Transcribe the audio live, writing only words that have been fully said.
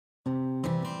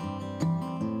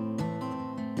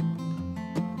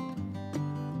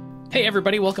Hey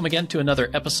everybody, welcome again to another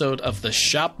episode of the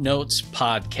ShopNotes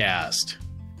Podcast.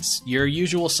 It's your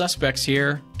usual suspects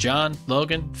here, John,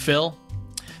 Logan, Phil.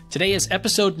 Today is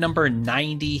episode number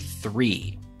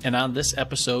 93, and on this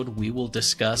episode we will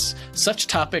discuss such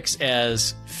topics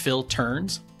as Phil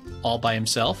turns all by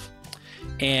himself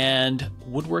and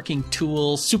woodworking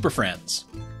tool super friends.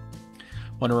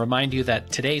 I want to remind you that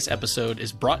today's episode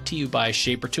is brought to you by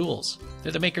Shaper Tools.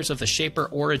 They're the makers of the Shaper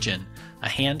Origin, a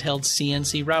handheld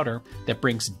CNC router that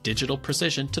brings digital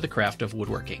precision to the craft of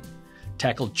woodworking.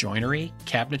 Tackle joinery,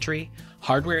 cabinetry,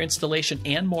 hardware installation,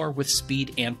 and more with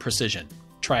speed and precision.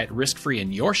 Try it risk-free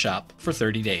in your shop for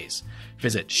 30 days.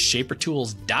 Visit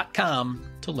shapertools.com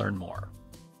to learn more.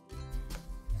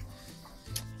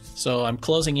 So I'm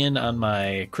closing in on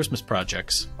my Christmas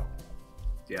projects.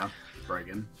 Yeah,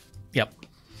 bragging. Yep.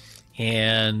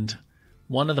 And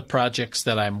one of the projects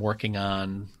that I'm working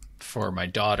on for my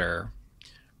daughter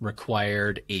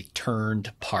required a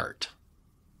turned part.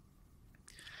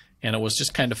 And it was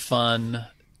just kind of fun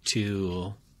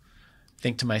to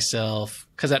think to myself,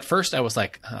 because at first I was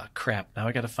like, oh, crap, now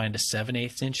I got to find a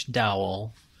 7/8 inch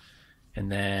dowel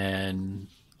and then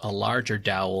a larger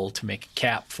dowel to make a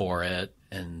cap for it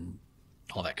and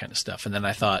all that kind of stuff. And then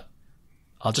I thought,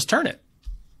 I'll just turn it.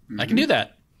 I can do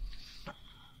that.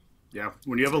 Yeah,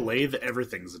 when you have a lathe,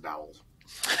 everything's a dowel.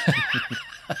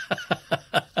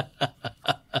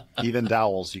 Even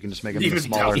dowels, you can just make them Even into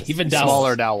smaller, dowels. Even dowels.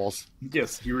 smaller dowels.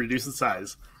 Yes, you reduce the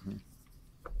size.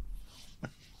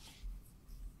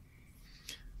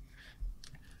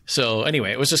 So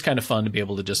anyway, it was just kind of fun to be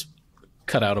able to just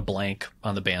cut out a blank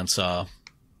on the bandsaw,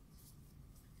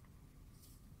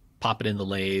 pop it in the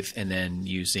lathe, and then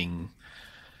using,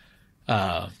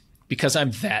 because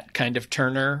I'm that kind of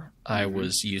turner, I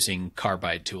was using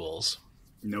carbide tools.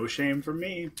 No shame for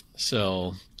me.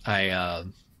 So I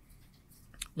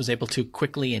was able to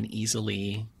quickly and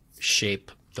easily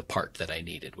shape the part that I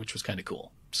needed, which was kind of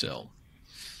cool. So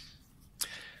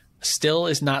still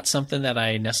is not something that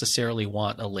I necessarily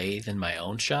want a lathe in my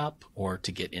own shop or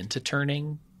to get into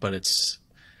turning, but it's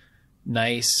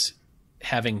nice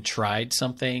having tried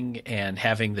something and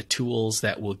having the tools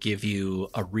that will give you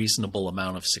a reasonable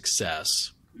amount of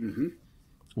success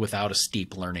without a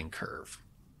steep learning curve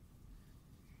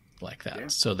like that. Yeah.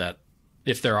 So that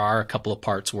if there are a couple of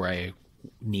parts where I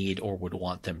need or would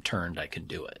want them turned, I can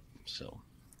do it.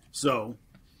 So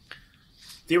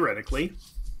theoretically,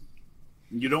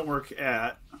 you don't work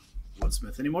at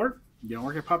Woodsmith anymore. You don't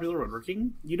work at Popular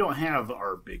Woodworking. You don't have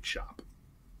our big shop.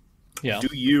 Yeah. Do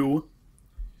you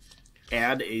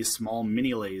add a small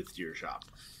mini lathe to your shop?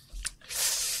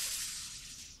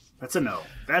 That's a no.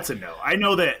 That's a no. I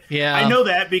know that. Yeah. I know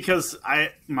that because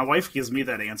my wife gives me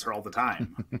that answer all the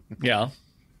time. Yeah.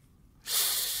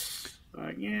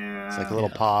 Yeah. It's like a little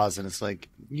pause, and it's like,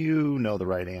 you know the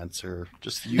right answer.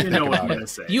 Just you You think know what about I'm it. going to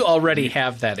say. You already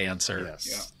have that answer. Yes.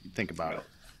 Yeah. Think about it.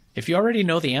 If you already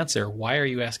know the answer, why are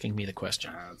you asking me the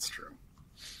question? That's true.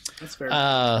 That's fair.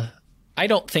 I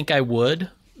don't think I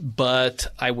would, but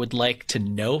I would like to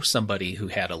know somebody who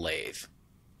had a lathe.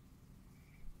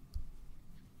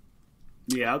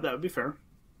 Yeah, that would be fair.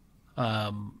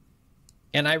 And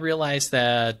I realize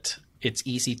that it's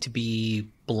easy to be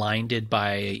blinded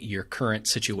by your current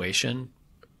situation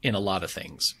in a lot of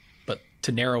things. But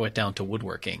to narrow it down to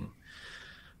woodworking,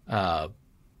 I'm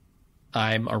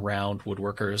around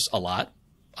woodworkers a lot,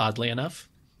 oddly enough.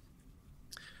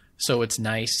 So it's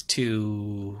nice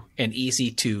to and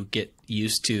easy to get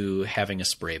used to having a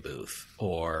spray booth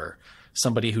or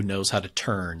somebody who knows how to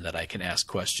turn that I can ask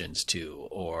questions to,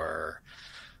 or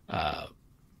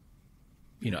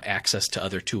access to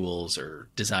other tools or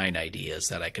design ideas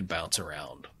that I can bounce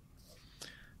around.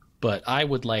 But I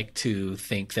would like to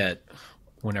think that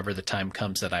whenever the time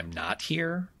comes that I'm not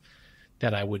here,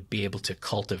 that I would be able to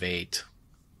cultivate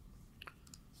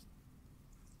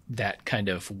that kind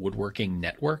of woodworking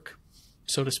network,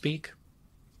 so to speak,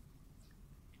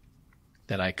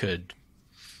 that I could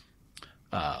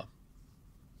have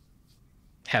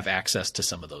access to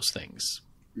some of those things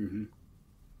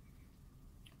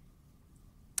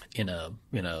in a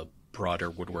broader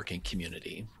woodworking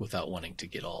community without wanting to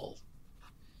get all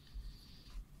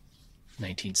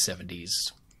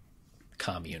 1970s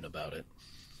commune about it.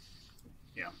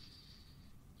 Yeah.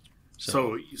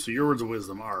 So your words of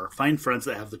wisdom are: find friends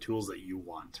that have the tools that you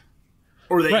want,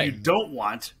 or that you don't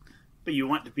want, but you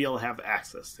want to be able to have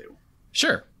access to.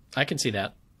 Sure, I can see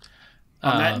that.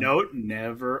 On that note,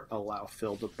 never allow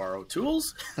Phil to borrow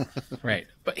tools. Right.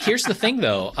 But here's the thing,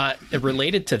 though.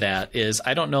 Related to that is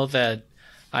I don't know that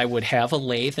I would have a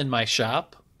lathe in my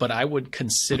shop, but I would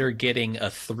consider getting a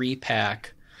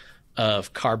 3-pack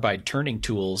of carbide turning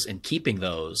tools and keeping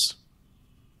those.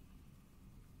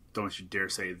 Don't you dare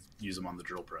say use them on the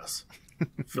drill press.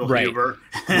 Phil Right. Huber.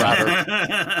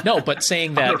 Robert. No, but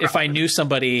saying that if I knew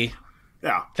somebody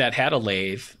that had a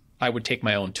lathe, I would take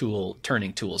my own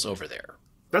turning tools over there.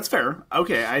 That's fair.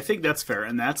 Okay, I think that's fair.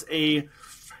 And that's to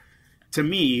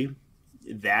me,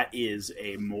 that is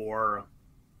a more,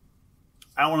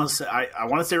 I want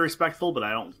to say respectful, but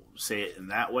I don't say it in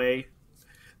that way.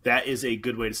 That is a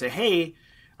good way to say, hey,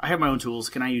 I have my own tools.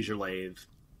 Can I use your lathe?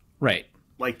 Right.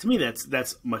 Like, to me,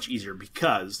 that's much easier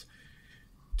because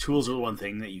tools are the one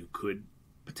thing that you could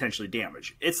potentially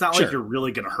damage. It's not like you're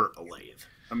really going to hurt a lathe.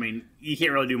 I mean, you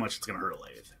can't really do much that's going to hurt a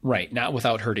lathe. Right. Not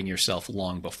without hurting yourself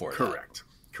long before Correct. that.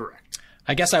 Correct.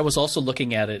 I guess I was also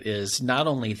looking at it as not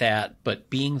only that, but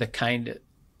being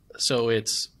so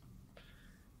it's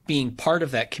being part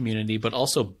of that community, but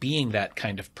also being that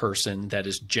kind of person that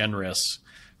is generous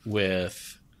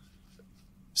with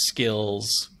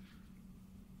skills,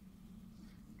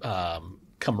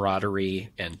 camaraderie,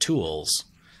 and tools,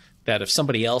 that if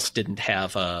somebody else didn't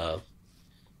have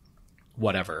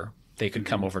whatever, they could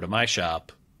come over to my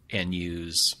shop and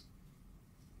use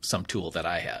some tool that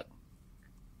I had.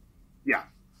 Yeah.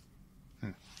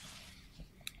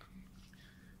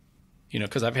 You know,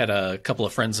 because I've had a couple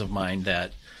of friends of mine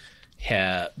that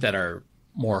are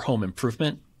more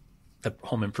the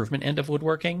home improvement end of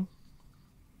woodworking,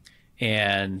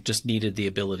 and just needed the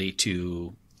ability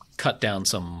to cut down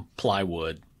some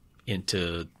plywood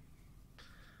into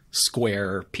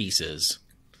square pieces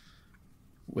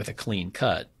with a clean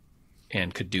cut,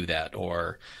 and could do that,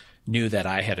 or knew that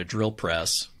I had a drill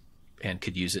press and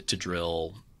could use it to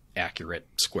drill accurate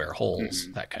square holes,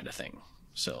 that kind of thing.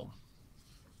 So.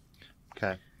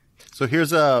 Okay. So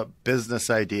here's a business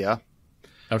idea.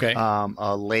 Okay.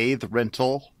 A lathe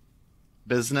rental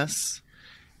business,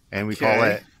 and we call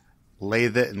it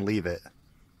Lathe It and Leave It.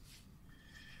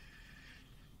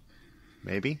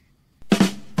 Maybe?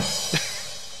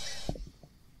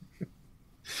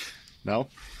 No?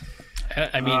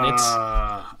 I mean,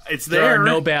 it's there there. are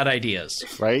no bad ideas.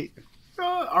 Right?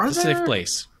 Are It's a there? safe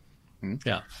place.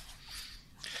 Yeah.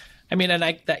 I mean, and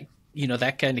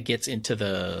that kind of gets into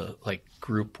the like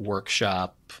group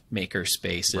workshop, maker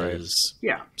spaces,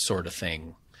 sort of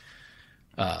thing.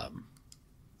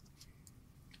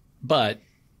 But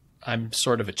I'm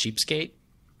sort of a cheapskate,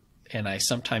 and I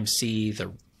sometimes see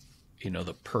the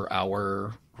per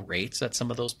hour rates at some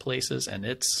of those places, and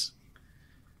it's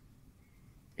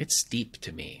steep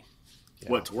to me.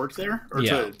 What, to work there or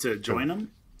to join them?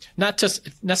 Not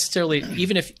just necessarily,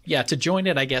 even if, to join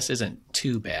it, I guess isn't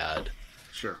too bad.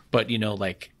 Sure. But,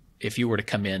 like if you were to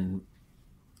come in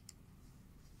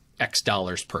X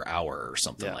dollars per hour or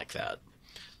something like that.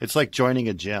 It's like joining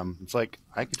a gym. It's like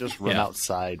I could just run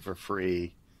outside for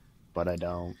free, but I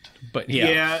don't. But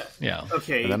yeah.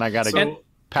 Okay. And then I got to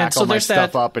pack all my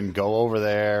stuff up and go over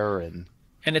there. And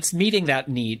it's meeting that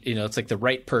need, it's like the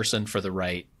right person for the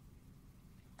right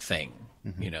thing,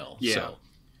 Yeah.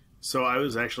 So I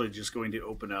was actually just going to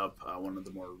open up one of the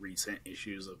more recent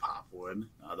issues of Hopwood,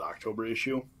 the October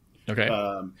issue. Okay.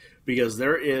 Because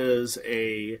there is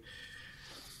a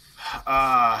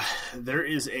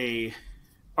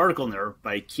article in there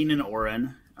by Keenan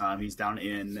Oren. He's down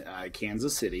in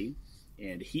Kansas City,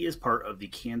 and he is part of the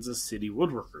Kansas City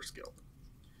Woodworkers Guild,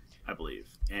 I believe.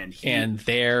 And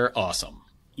they're awesome.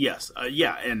 Yes.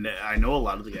 And I know a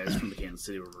lot of the guys from the Kansas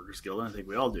City Woodworkers Guild, and I think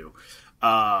we all do.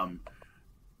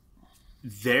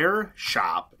 Their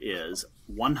shop is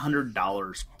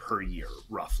 $100 per year,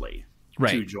 roughly,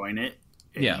 to join it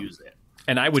and use it.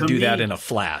 And I would do that in a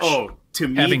flash. Oh, to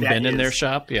me, having been in their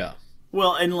shop,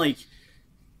 Well, and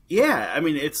I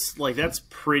mean, it's like that's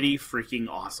pretty freaking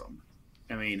awesome.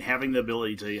 I mean, having the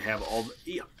ability to have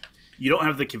you don't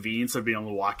have the convenience of being able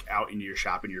to walk out into your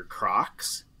shop in your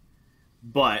Crocs,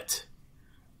 but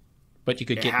you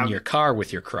could get in your car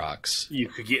with your Crocs. You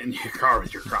could get in your car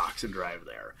with your Crocs and drive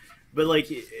there. But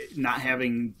not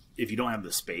having, if you don't have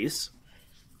the space,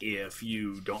 if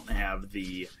you don't have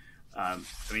the,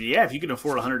 if you can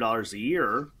afford $100 a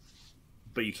year,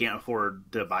 but you can't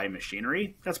afford to buy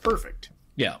machinery, that's perfect.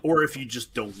 Yeah. Or if you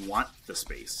just don't want the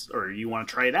space, or you want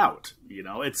to try it out,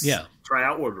 try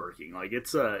out woodworking.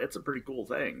 It's a pretty cool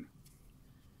thing.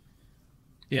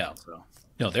 Yeah. So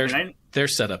no, their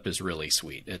setup is really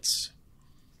sweet. It's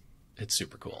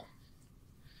super cool.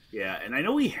 Yeah, and I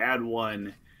know we had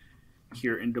one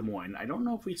here in Des Moines. I don't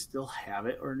know if we still have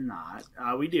it or not.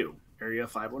 We do. Area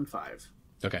 515.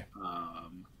 Okay.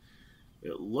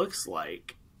 It looks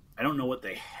like, I don't know what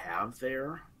they have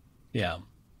there. Yeah.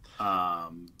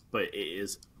 But it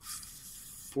is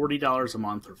 $40 a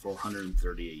month or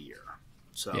 $430 a year.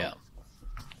 So, yeah.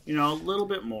 A little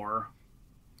bit more.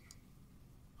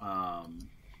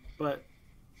 But,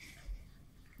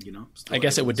 I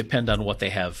guess it would depend on what they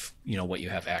have, what you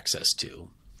have access to.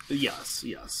 Yes.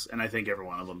 And I think every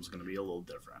one of them is going to be a little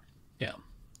different. Yeah.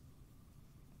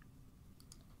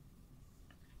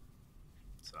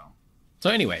 So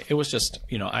anyway, it was just,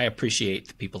 I appreciate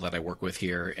the people that I work with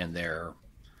here and their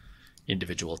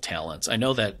individual talents. I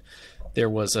know that there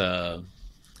was and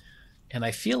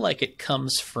I feel like it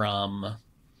comes from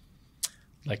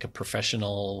like a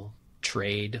professional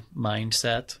trade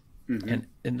mindset. Mm-hmm.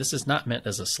 And this is not meant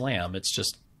as a slam. It's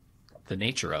just the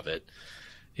nature of it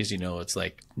is, it's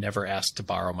like never ask to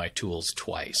borrow my tools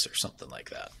twice or something like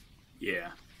that.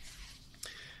 Yeah.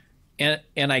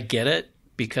 And I get it,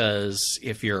 because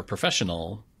if you're a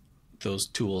professional, those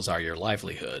tools are your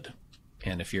livelihood.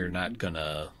 And if you're not going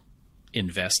to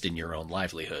invest in your own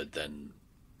livelihood, then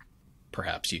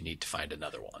perhaps you need to find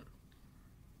another one.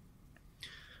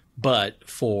 But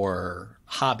for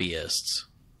hobbyists,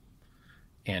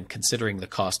 and considering the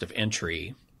cost of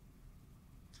entry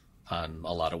on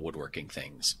a lot of woodworking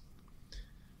things,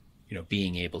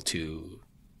 being able to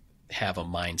have a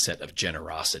mindset of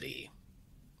generosity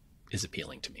is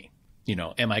appealing to me.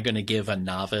 Am I going to give a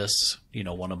novice,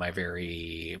 one of my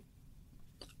very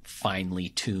finely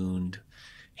tuned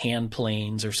hand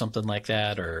planes or something like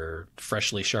that, or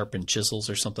freshly sharpened chisels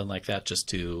or something like that, just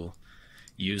to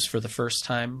use for the first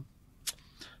time?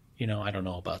 I don't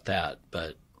know about that,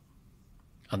 but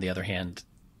on the other hand,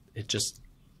 they just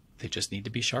need to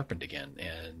be sharpened again,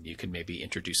 and you can maybe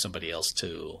introduce somebody else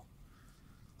to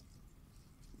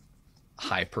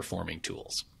high performing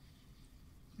tools.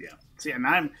 Yeah. See, and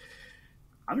I'm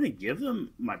going to give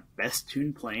them my best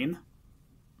tuned plane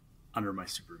under my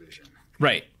supervision.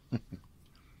 Right.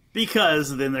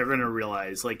 Because then they're going to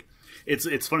realize, like,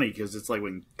 it's funny because it's like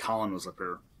when Colin was up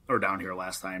here or down here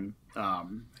last time,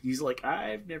 he's like,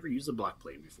 I've never used a block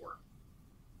plane before.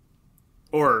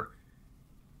 Or,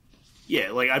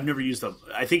 yeah, like I've never used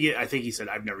I think he said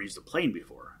I've never used a plane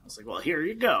before. I was like, well, here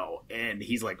you go. And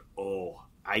he's like, oh,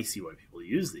 I see why people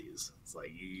use these. It's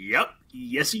like, yep,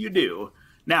 yes you do.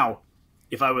 Now,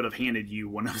 if I would have handed you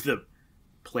one of the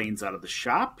planes out of the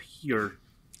shop, your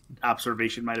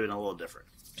observation might have been a little different.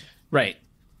 Right.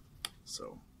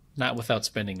 So, not without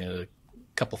spending a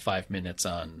couple 5 minutes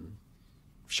on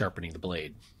sharpening the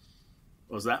blade.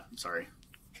 What was that? Sorry.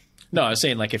 No, I was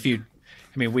saying, like,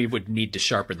 we would need to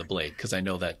sharpen the blade, because I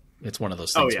know that it's one of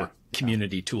those things where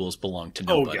community tools belong to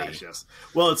nobody. Oh, gosh, yes.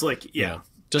 Well, it's like,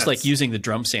 just like using the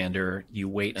drum sander, you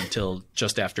wait until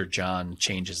just after John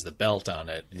changes the belt on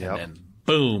it, and then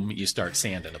boom, you start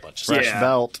sanding a bunch of stuff. Fresh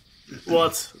belt.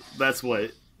 Well, that's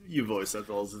what you've always said,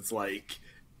 Phil. It's like,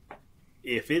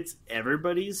 if it's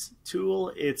everybody's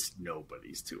tool, it's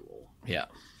nobody's tool. Yeah.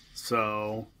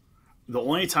 So the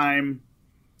only time,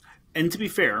 and to be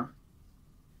fair,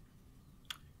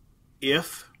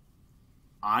 if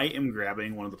I am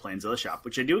grabbing one of the planes out of the shop,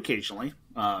 which I do occasionally,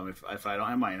 if I don't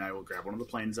have mine, I will grab one of the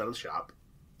planes out of the shop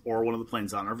or one of the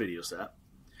planes on our video set.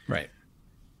 Right.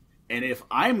 And if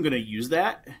I'm going to use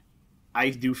that, I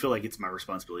do feel like it's my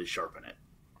responsibility to sharpen it.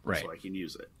 Right. So I can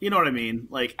use it. You know what I mean?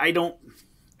 Like, I don't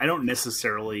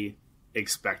necessarily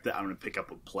expect that I'm going to pick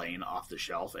up a plane off the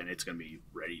shelf and it's going to be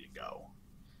ready to go.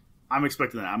 I'm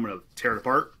expecting that I'm going to tear it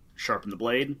apart, sharpen the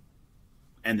blade,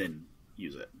 and then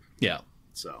use it. Yeah.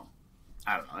 So,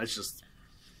 I don't know. It's just,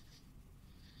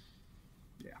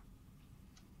 yeah.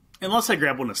 Unless I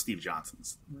grab one of Steve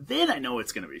Johnson's, then I know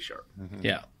it's going to be sharp. Mm-hmm.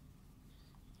 Yeah.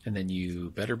 And then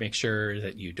you better make sure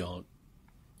that you don't.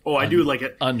 Oh, I do like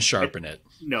it. Unsharpen it.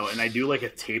 No, and I do like a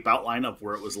tape outline of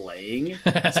where it was laying,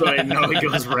 so I know it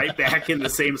goes right back in the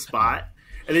same spot.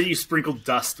 And then you sprinkle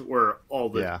dust where all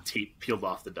the tape peeled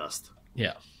off the dust.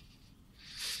 Yeah.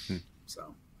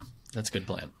 So that's a good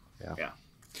plan.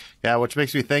 Yeah, which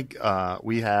makes me think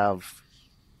we have,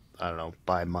 I don't know,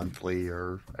 bi-monthly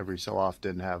or every so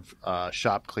often have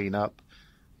shop cleanup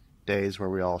days where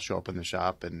we all show up in the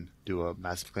shop and do a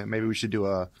massive cleanup. Maybe we should do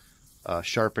a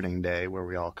sharpening day where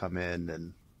we all come in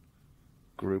and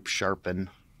group sharpen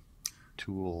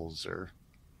tools. Or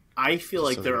I feel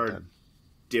like there are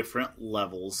different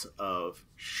levels of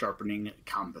sharpening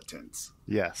competence.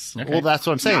 Yes. Okay. Well, that's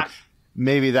what I'm saying.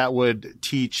 Maybe that would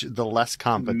teach the less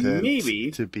competent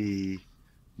to be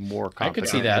more competent. I could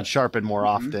see that. And sharpen more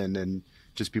often and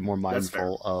just be more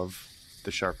mindful of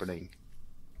the sharpening.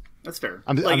 That's fair.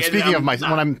 I'm speaking of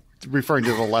myself. When I'm referring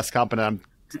to the less competent,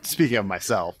 I'm speaking of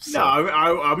myself. So. No,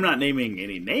 I'm not naming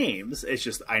any names. It's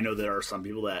just I know there are some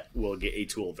people that will get a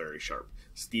tool very sharp.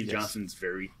 Steve Johnson's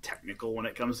very technical when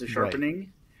it comes to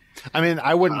sharpening. I mean,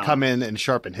 I wouldn't come in and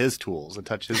sharpen his tools and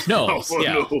touch his No, tools.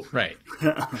 yeah, right.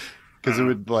 Because it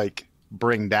would like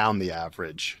bring down the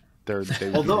average. They would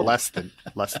be less than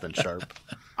sharp.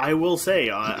 I will say,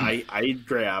 I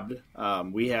grabbed.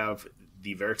 We have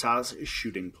the Veritas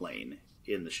shooting plane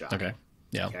in the shop. Okay.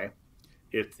 Yeah. Okay.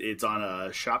 It's on a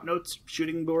ShopNotes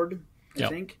shooting board, I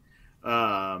think.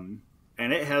 And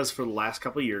it has, for the last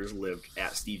couple of years, lived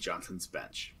at Steve Johnson's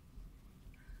bench.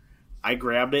 I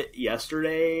grabbed it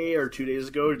yesterday or 2 days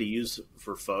ago to use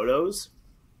for photos.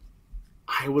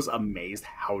 I was amazed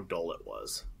how dull it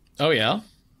was. Oh, yeah?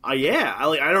 Yeah.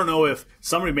 I don't know if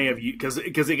somebody may have used...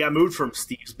 Because it got moved from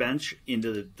Steve's bench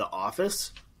into the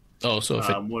office. Oh, so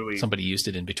if somebody used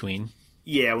it in between?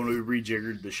 Yeah, when we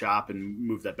rejiggered the shop and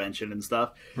moved that bench in and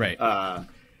stuff. Right.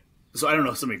 So I don't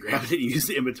know if somebody grabbed it and used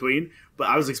it in between, but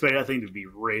I was expecting that thing to be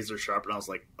razor sharp, and I was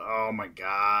like, oh my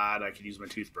God, I could use my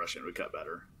toothbrush and it would cut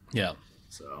better. Yeah.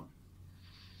 So.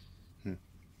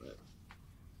 But,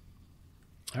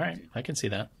 all right, I can see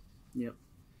that. Yep.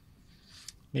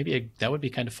 Maybe that would be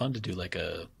kind of fun to do, like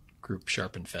a group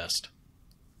sharpen fest.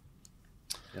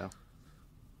 Yeah.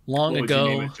 Long what ago.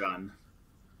 Would you name it, John?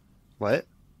 What?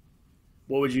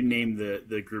 What would you name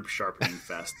the group sharpening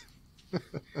fest?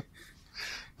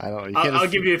 I don't know. I'll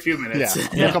give you a few minutes.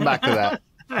 Yeah, we'll come back to that.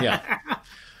 Yeah.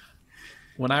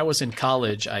 When I was in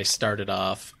college, I started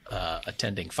off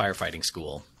attending firefighting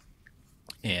school.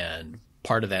 And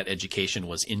part of that education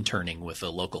was interning with a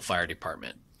local fire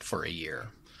department for a year.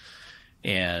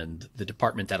 And the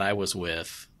department that I was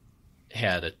with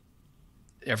had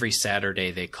every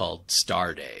Saturday they called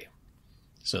Star Day.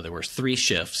 So there were 3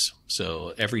 shifts.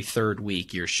 So every third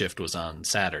week, your shift was on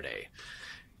Saturday.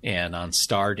 And on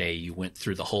Star Day, you went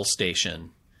through the whole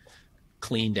station,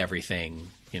 cleaned everything,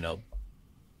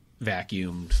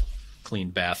 vacuumed,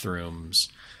 cleaned bathrooms,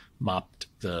 mopped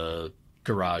the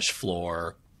garage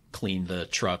floor, cleaned the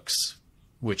trucks,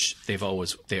 which they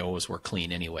always were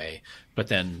clean anyway. But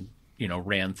then,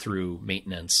 ran through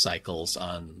maintenance cycles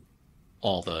on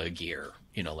all the gear,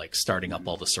 like starting up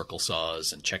all the circle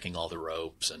saws and checking all the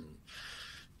ropes and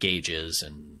gauges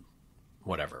and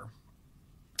whatever.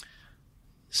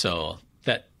 So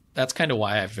that's kind of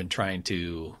why I've been trying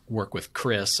to work with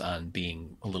Chris on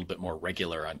being a little bit more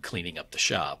regular on cleaning up the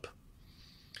shop.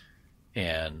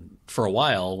 And for a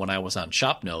while, when I was on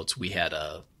ShopNotes, we had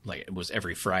it was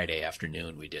every Friday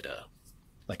afternoon we did a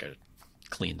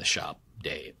clean the shop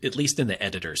day, at least in the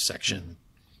editors section,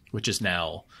 which is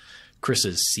now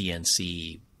Chris's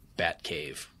CNC bat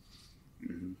cave.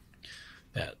 Mm-hmm.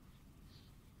 That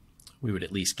we would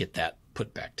at least get that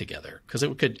put back together, because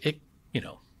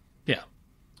yeah.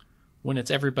 When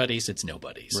it's everybody's, it's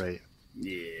nobody's. Right.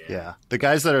 Yeah. Yeah. The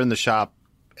guys that are in the shop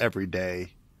every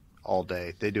day, all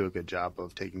day, they do a good job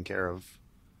of taking care of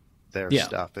their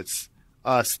stuff. It's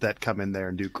us that come in there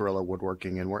and do guerrilla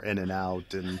woodworking, and we're in and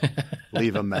out and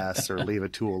leave a mess or leave a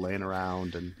tool laying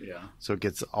around. And so it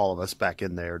gets all of us back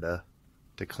in there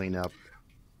to clean up.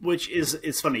 Which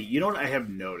is funny. You know what I have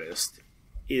noticed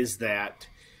is that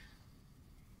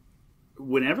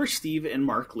whenever Steve and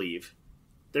Mark leave,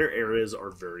 their areas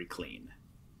are very clean.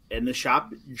 And the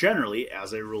shop, generally,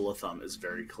 as a rule of thumb, is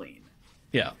very clean.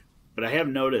 Yeah. But I have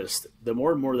noticed the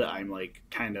more and more that I'm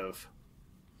kind of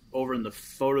over in the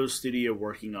photo studio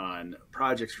working on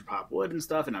projects for Popwood and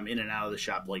stuff, and I'm in and out of the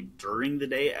shop during the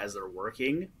day as they're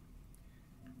working,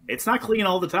 it's not clean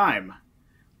all the time.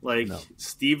 No.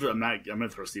 Steve, I'm going to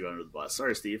throw Steve under the bus.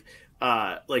 Sorry, Steve.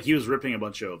 He was ripping a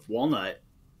bunch of walnut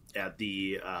at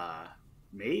the...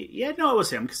 it was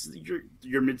him, because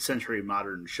your mid-century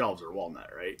modern shelves are walnut,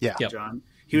 right? Yeah. Yep. John?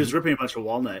 He was ripping a bunch of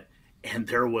walnut, and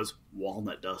there was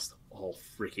walnut dust all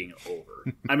freaking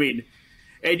over. I mean,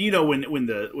 and when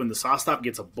the saw stop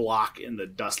gets a block in the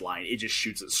dust line, it just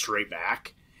shoots it straight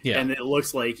back. Yeah. And it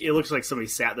looks like somebody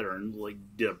sat there and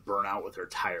did a burnout with their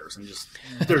tires, and just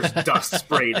there's dust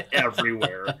sprayed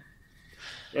everywhere.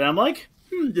 And I'm like,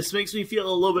 this makes me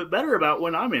feel a little bit better about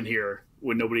when I'm in here,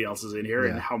 when nobody else is in here,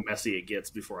 and how messy it gets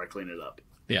before I clean it up.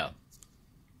 Yeah.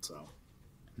 So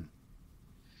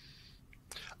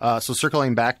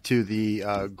circling back to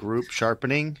the group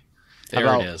sharpening. There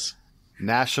it is.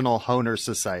 National Honer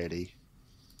Society.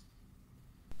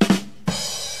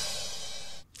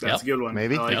 That's a good one.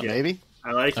 Maybe. I like it. Maybe.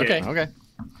 I like it. Okay.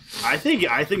 I think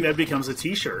that becomes a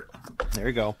T-shirt. There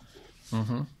you go.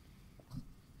 Mm-hmm.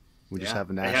 We just have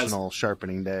a National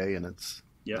Sharpening Day, and it's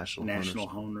National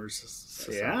Honers.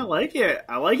 Yeah, I like it.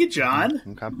 I like it,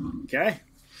 John. Okay.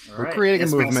 We're creating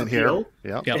a movement here.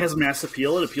 Yep. It has mass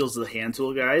appeal. It appeals to the hand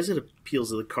tool guys. It appeals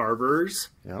to the carvers.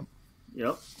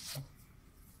 Yep.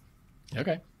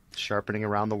 Okay. Sharpening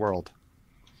around the world.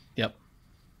 Yep.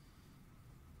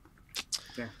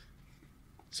 Yeah.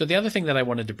 So the other thing that I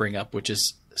wanted to bring up, which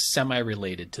is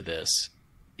semi-related to this,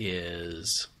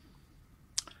 is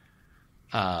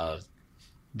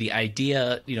the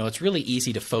idea, it's really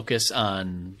easy to focus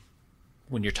on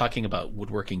when you're talking about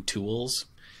woodworking tools,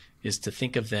 is to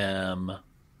think of them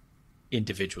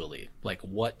individually. Like,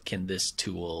 what can this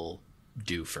tool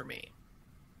do for me?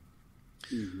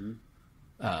 Mm-hmm.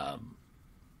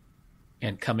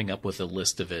 And coming up with a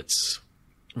list of its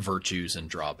virtues and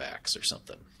drawbacks or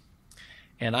something.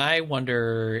 And I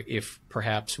wonder if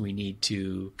perhaps we need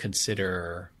to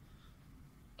consider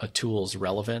a tool's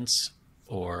relevance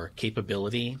or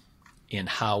capability in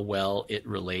how well it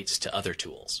relates to other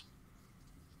tools.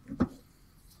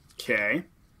 Okay.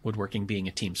 Woodworking being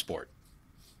a team sport.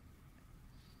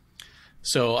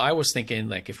 So I was thinking,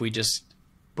 like, if we just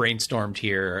brainstormed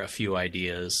here a few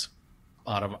ideas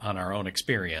on our own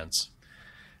experience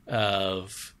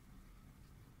of,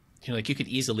 like, you could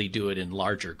easily do it in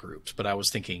larger groups, but I was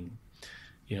thinking,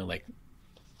 like,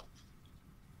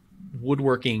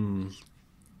 woodworking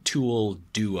tool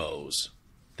duos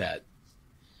that,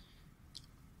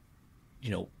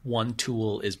 one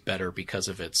tool is better because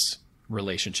of its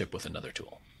relationship with another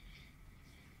tool.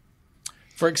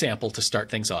 For example, to start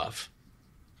things off,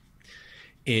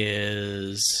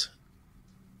 is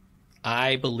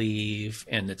I believe,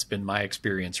 and it's been my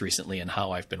experience recently and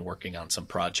how I've been working on some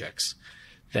projects,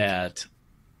 that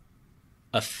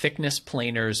a thickness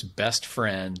planer's best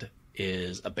friend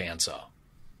is a bandsaw.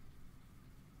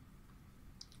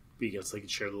 Because they can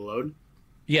share the load?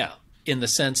 Yeah, in the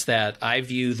sense that I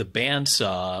view the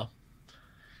bandsaw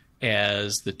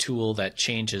as the tool that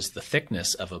changes the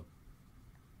thickness of a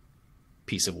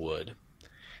piece of wood,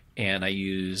 and I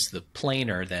use the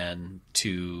planer then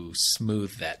to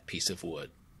smooth that piece of wood,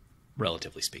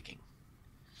 relatively speaking.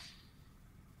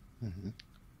 Mm-hmm.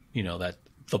 That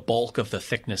the bulk of the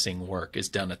thicknessing work is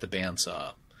done at the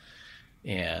bandsaw,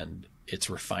 and its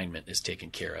refinement is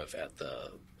taken care of at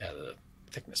the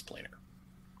thickness planer,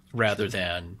 rather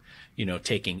than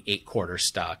taking 8/4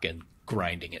 stock and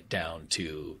grinding it down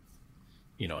to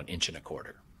 1 1/4 inch.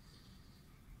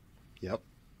 Yep.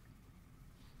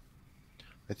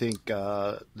 I think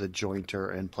the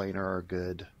jointer and planer are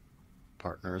good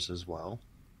partners as well.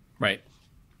 Right.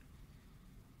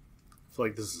 I feel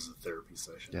like this is a therapy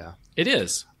session. Yeah. It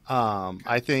is.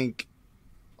 I think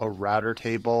a router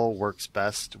table works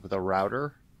best with a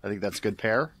router. I think that's a good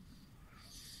pair.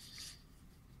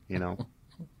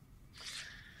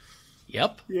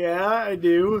 Yep. Yeah, I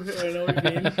do. I know what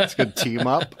you mean. It's a good team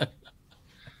up.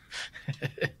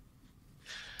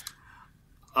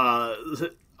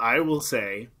 I will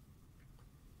say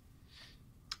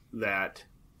that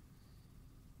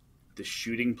the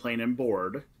shooting plane and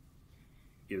board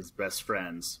is best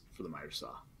friends for the miter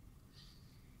saw.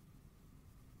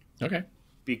 Okay.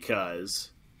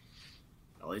 Because,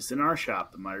 at least in our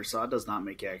shop, the miter saw does not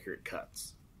make accurate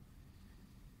cuts.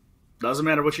 Doesn't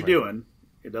matter what you're doing,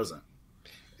 it doesn't.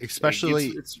 Especially,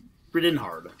 it's written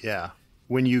hard. Yeah,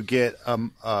 when you get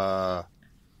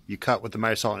you cut with the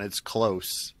miter saw and it's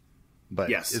close, but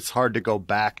yes, it's hard to go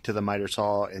back to the miter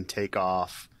saw and take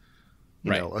off,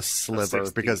 a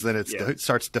sliver, because then it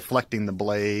starts deflecting the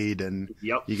blade and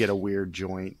you get a weird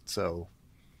joint. So,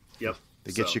 it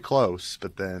gets you close,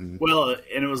 but then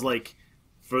and it was like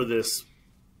for this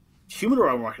humidor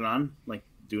I'm working on, like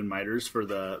doing miters for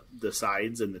the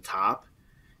sides and the top.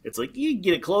 It's like you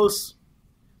get it close.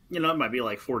 It might be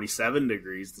like 47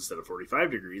 degrees instead of 45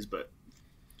 degrees, but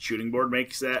shooting board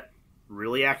makes that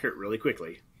really accurate really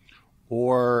quickly.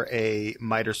 Or a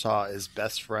miter saw is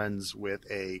best friends with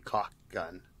a caulk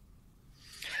gun.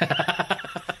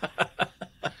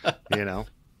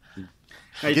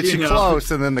 Gets you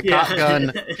close, and then the caulk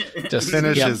gun just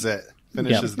finishes it.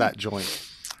 Finishes that joint.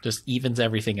 Just evens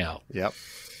everything out. Yep.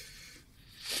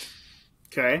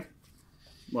 Okay.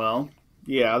 Well,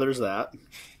 yeah, there's that.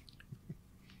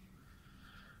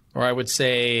 Or I would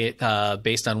say,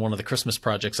 based on one of the Christmas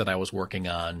projects that I was working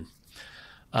on,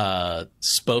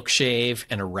 spoke shave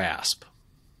and a rasp.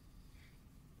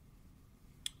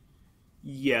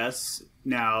 Yes.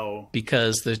 Now,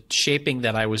 because the shaping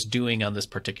that I was doing on this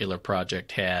particular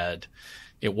project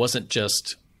it wasn't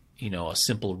just, a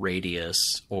simple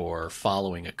radius or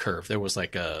following a curve. There was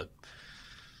like a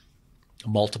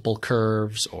multiple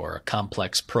curves or a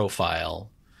complex profile.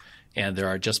 And there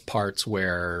are just parts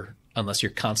where, unless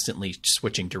you're constantly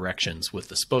switching directions with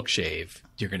the spoke shave,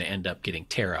 you're going to end up getting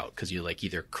tear out because you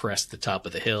either crest the top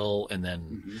of the hill and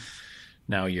then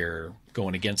now you're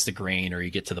going against the grain, or you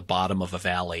get to the bottom of a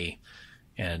valley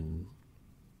and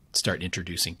start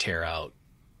introducing tear out,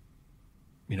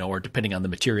 or depending on the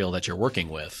material that you're working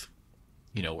with,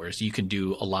 Whereas you can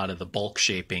do a lot of the bulk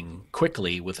shaping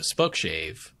quickly with a spoke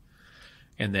shave,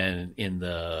 and then in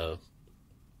the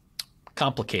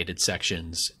complicated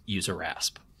sections, use a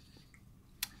rasp.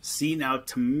 See, now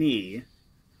to me,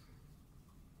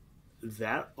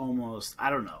 that almost, I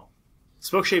don't know.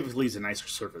 Spoke shave leaves a nicer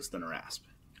surface than a rasp.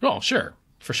 Oh, sure.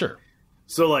 For sure.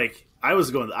 So, like, I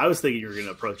was thinking you were going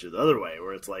to approach it the other way,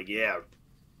 where it's like, yeah,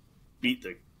 beat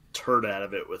the turd out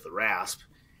of it with the rasp,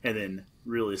 and then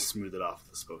really smooth it off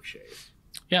with the spoke shave.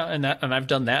 Yeah, and I've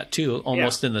done that too,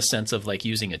 almost in the sense of like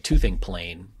using a toothing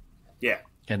plane. Yeah.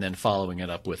 And then following it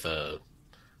up with a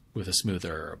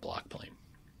smoother or a block plane.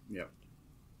 Yeah.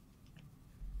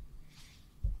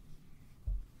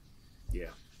 Yeah.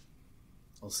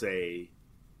 I'll say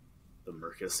the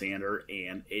Mirka sander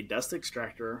and a dust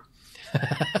extractor.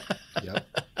 Yep.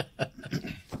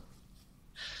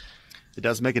 It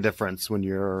does make a difference when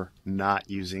you're not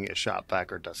using a shop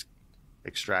vac or dust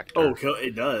extractor. Oh,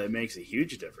 it does. It makes a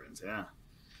huge difference, yeah.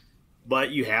 But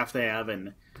you have to have,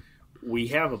 and we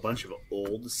have a bunch of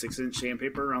old 6-inch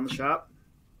sandpaper around the shop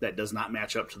that does not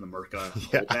match up to the Mirka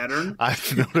hole pattern.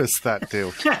 I've noticed that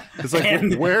too. It's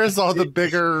like, where's all the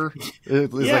bigger?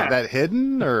 Is like that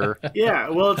hidden, or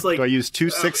well, it's like, do I use 2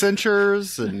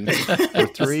 6-inchers and or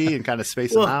 3 and kind of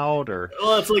space them out, or?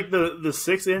 Well, it's like the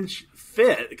 6-inch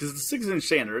fit, because it's a 6-inch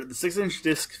sander. The 6-inch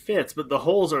disc fits, but the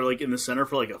holes are like in the center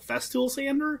for like a Festool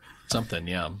sander. Something,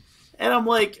 yeah. And I'm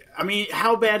like, I mean,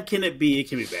 how bad can it be? It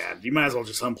can be bad. You might as well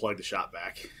just unplug the shop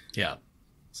vac. Yeah.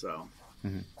 So.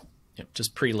 Mm-hmm. Yep,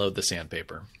 just preload the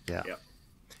sandpaper. Yeah. Yep.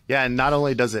 Yeah, and not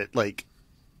only does it like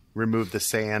remove the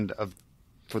sand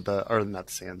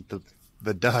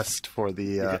the dust for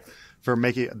the for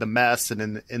making the mess,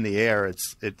 and in the air,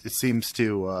 it seems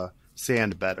to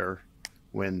sand better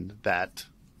when that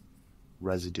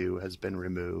residue has been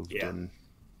removed, and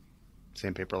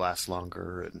sandpaper lasts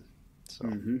longer, and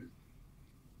so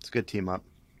it's a good team up.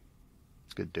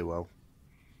 It's a good duo.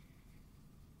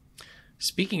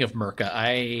 Speaking of Mirka,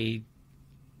 I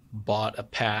bought a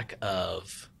pack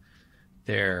of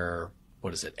their,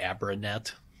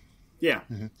 Abranet? Yeah.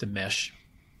 Mm-hmm. The mesh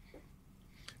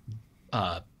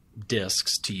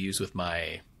discs to use with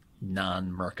my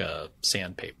non-Mirka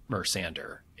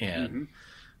sander. And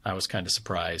I was kind of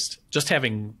surprised. Just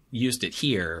having used it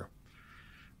here,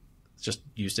 just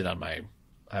used it on I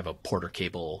have a Porter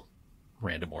Cable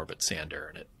random orbit sander,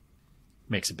 and it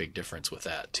makes a big difference with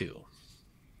that too.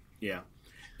 Yeah.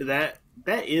 That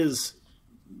is,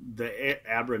 the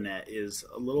Abranet is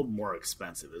a little more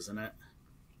expensive, isn't it?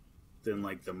 Than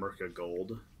like the Mirka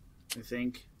Gold, I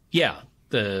think. Yeah.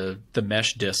 The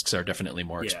mesh discs are definitely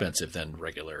more expensive than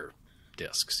regular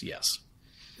discs. Yes.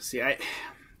 See, I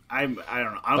don't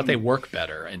know. But they work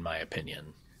better, in my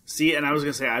opinion. See, and I was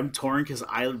going to say, I'm torn because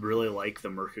I really like the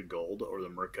Mirka Gold or the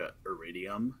Mirka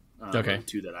Iridium. The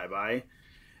two that I buy.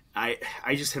 I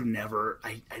just have never,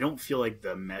 I don't feel like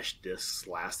the mesh discs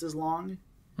last as long,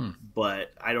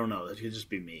 but I don't know. That could just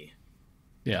be me.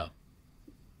 Yeah.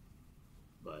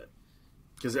 But,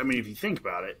 because, I mean, if you think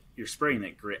about it, you're spraying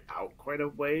that grit out quite a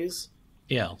ways.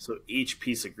 Yeah. So each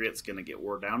piece of grit's going to get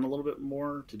wore down a little bit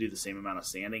more to do the same amount of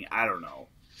sanding. I don't know.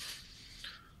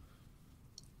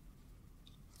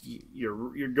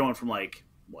 You're going from like,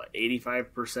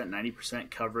 85%, 90%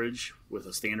 coverage with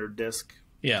a standard disc.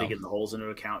 Yeah. Taking the holes into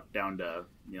account down to,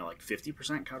 like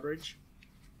 50% coverage.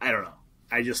 I don't know.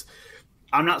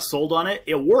 I'm not sold on it.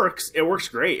 It works. It works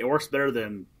great. It works better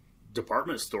than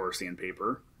department store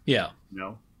sandpaper. Yeah.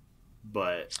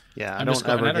 But yeah, I don't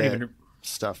get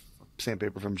stuff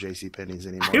sandpaper from JCPenney's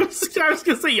anymore. I was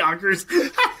going to say Yonkers.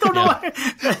 I don't know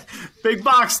why. Big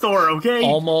box store, okay?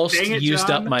 Almost used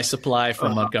up my supply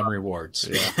from Montgomery Ward's.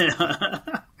 Yeah.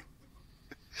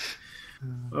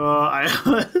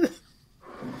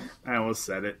 I almost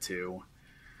said it too.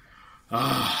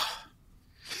 Well,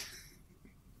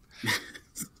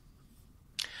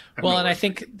 and I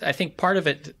think part of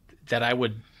it that I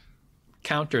would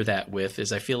counter that with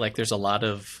is I feel like there's a lot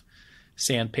of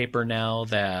sandpaper now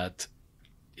that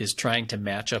is trying to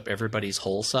match up everybody's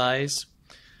hole size.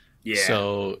 Yeah.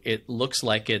 So it looks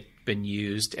like it's been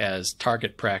used as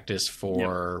target practice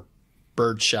for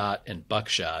birdshot and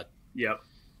buckshot. Yep.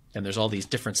 And there's all these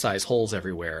different size holes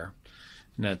everywhere.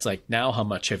 And it's like, now how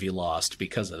much have you lost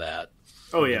because of that?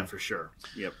 Oh, yeah, for sure.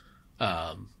 Yep.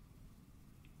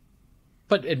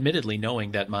 But admittedly,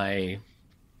 knowing that my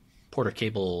Porter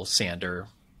Cable sander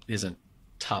isn't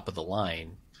top of the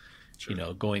line,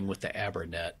 going with the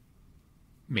Abranet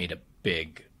made a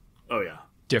big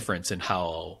difference in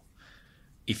how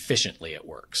efficiently it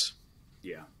works.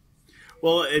 Yeah.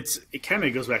 Well, it kind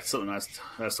of goes back to something I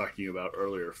was talking to you about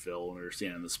earlier, Phil, when we were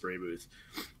standing in the spray booth.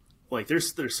 like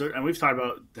there's certain, and we've talked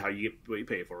about how you get what you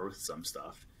pay for with some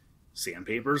stuff.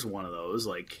 Sandpaper's one of those.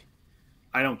 Like,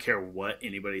 I don't care what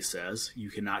anybody says, you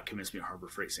cannot convince me Harbor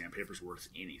Freight sandpaper's worth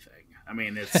anything. I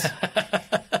mean, it's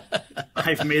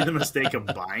I've made the mistake of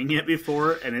buying it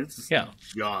before, and it's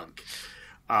junk.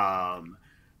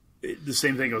 The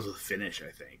same thing goes with finish,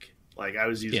 I think. Like, I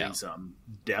was using some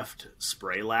Deft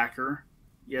spray lacquer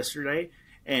yesterday,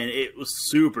 and it was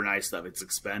super nice stuff. It's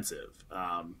expensive.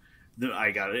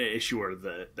 I got an issue where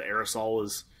the aerosol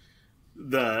was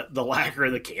the lacquer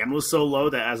in the can was so low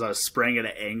that as I was spraying at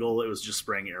an angle, it was just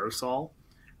spraying aerosol.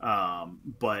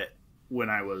 But when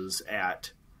I was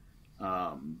at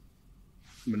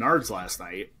Menards last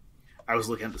night, I was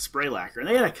looking at the spray lacquer, and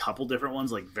they had a couple different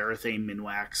ones like Varathane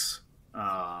Minwax,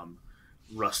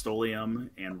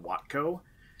 Rust-Oleum, and Watco.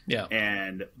 Yeah.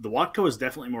 And the Watco is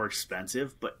definitely more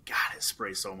expensive, but God, it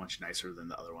sprays so much nicer than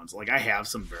the other ones. Like, I have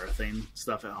some Varathane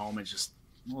stuff at home. It just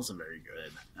wasn't very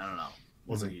good. I don't know.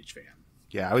 Wasn't a huge fan.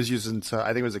 Yeah, I was using, I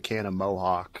think it was a can of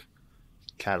Mohawk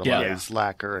catalyzed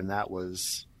lacquer, and that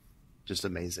was just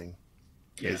amazing.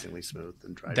 Amazingly smooth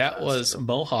and dry. That was,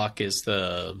 Mohawk is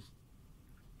that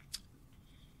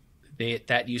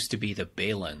used to be the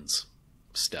Balen's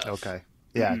stuff. Okay.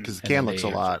 Yeah, because the can looks a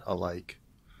lot alike.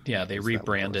 Yeah, they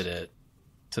rebranded it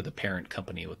to the parent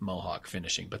company with Mohawk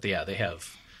finishing. But yeah, they have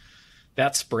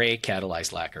that spray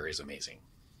catalyzed lacquer is amazing.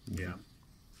 Yeah.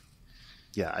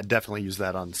 Yeah, I definitely use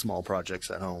that on small projects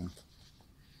at home.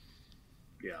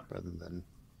 Yeah. Rather than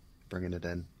bringing it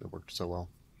in. It worked so well.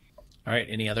 All right.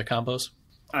 Any other combos?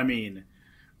 I mean,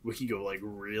 we can go like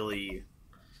really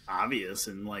obvious,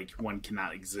 and like one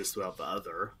cannot exist without the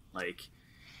other. Like,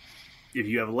 if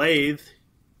you have a lathe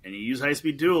and you use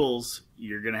high-speed tools,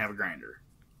 you're going to have a grinder.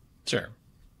 Sure.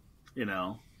 You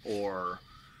know, or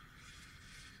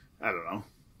I don't know.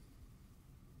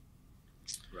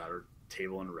 Router,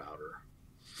 table and router.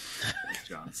 Like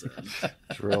John said.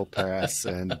 Drill press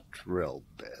and drill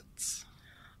bits.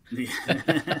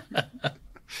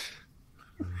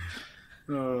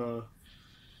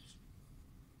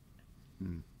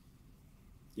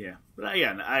 Yeah, but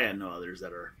I had no others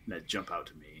that jump out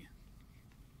to me.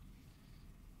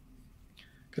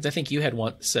 Because I think you had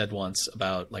said once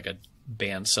about like a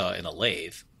bandsaw in a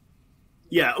lathe.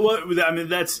 Yeah, well, I mean,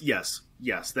 yes,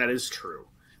 that is true.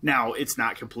 Now, it's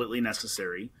not completely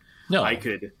necessary. No, I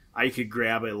could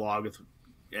grab a log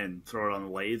and throw it on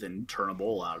the lathe and turn a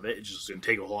bowl out of it. It's just going to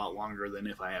take a whole lot longer than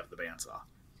if I have the bandsaw.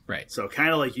 Right. So, kind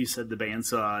of like you said, the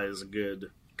bandsaw is a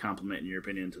good complement, in your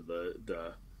opinion, to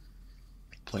the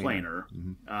planer.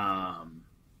 Mm-hmm.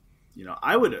 You know,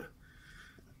 I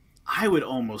would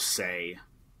almost say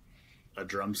a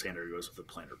drum sander goes with the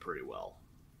planer pretty well.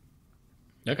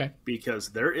 Okay. Because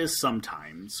there is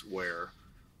sometimes where,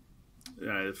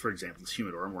 for example, this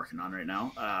humidor I'm working on right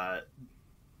now,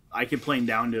 I can plane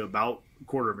down to about a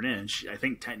quarter of an inch. I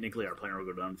think technically our planer will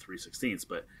go down to 3/16,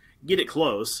 but get it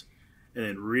close and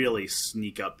then really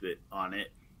sneak up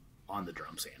on the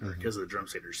drum sander, because the drum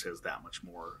sander just has that much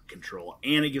more control,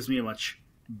 and it gives me a much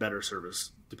better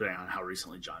service depending on how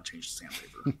recently John changed the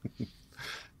sandpaper.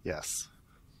 Yes.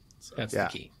 So, that's the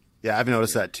key. Yeah, I've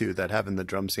noticed that too, that having the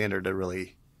drum sander to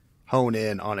really hone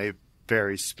in on a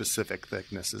very specific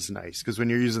thickness is nice. Because when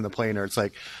you're using the planer, it's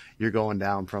like you're going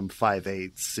down from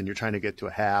 5/8 and you're trying to get to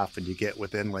a half, and you get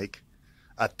within like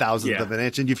a thousandth of an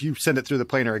inch. And if you send it through the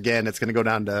planer again, it's going to go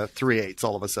down to 3/8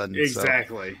 all of a sudden.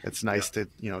 Exactly. So it's nice to,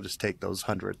 just take those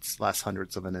last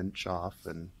hundredths of an inch off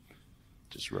and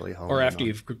just really hone in. Or after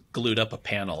you've glued up a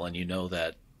panel and you know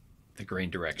that the grain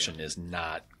direction is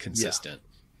not consistent.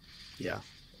 Yeah.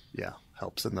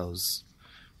 Helps in those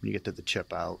when you get to the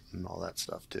chip out and all that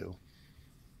stuff too.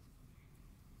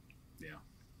 Yeah.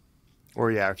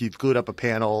 Or if you've glued up a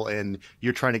panel and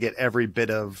you're trying to get every bit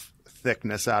of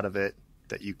thickness out of it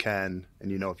that you can,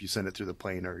 and if you send it through the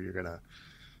planer, you're going to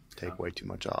take way too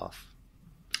much off.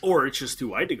 Or it's just too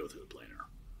wide to go through the planer.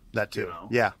 That too.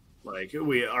 Yeah. Like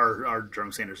our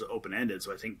drum sanders are open-ended,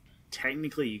 so I think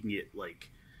technically you can get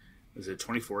is it a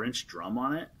 24-inch drum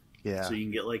on it? Yeah. So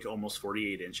you can get almost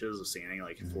 48 inches of sanding,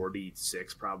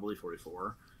 46 probably,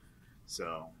 44.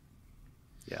 So.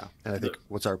 Yeah. And I think,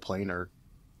 what's our planer?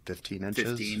 15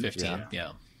 inches? 15,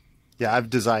 yeah. Yeah,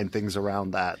 I've designed things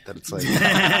around that it's like,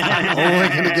 I'm only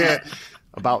going to get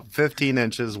about 15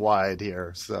 inches wide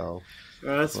here. So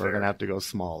we're going to have to go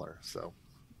smaller. So.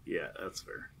 Yeah, that's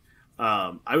fair.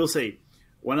 I will say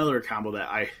one other combo that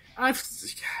I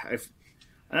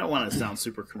don't want to sound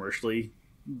super commercially,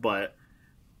 but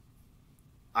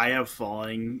I have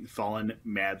fallen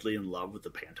madly in love with the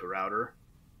Panto router.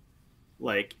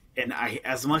 Like, and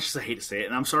as much as I hate to say it,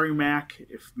 and I'm sorry, Mac,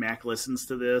 if Mac listens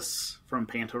to this from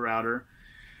Panto Router,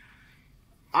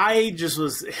 I just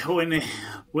was, when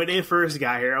it first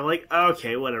got here, I'm like,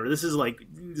 okay, whatever. This is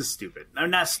stupid.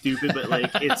 I'm not stupid, but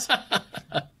like,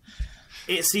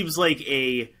 it seems like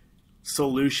a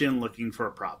solution looking for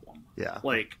a problem. Yeah.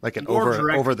 Like an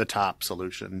over the top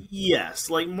solution. Yes.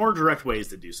 Like more direct ways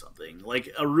to do something, like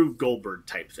a Rube Goldberg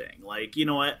type thing. Like, you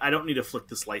know what? I don't need to flick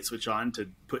this light switch on to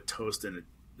put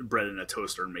bread in a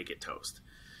toaster and make it toast.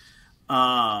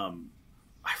 I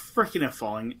freaking have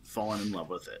fallen in love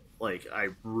with it. Like, I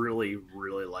really,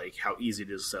 really like how easy it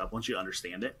is to set up once you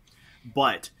understand it.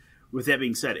 But with that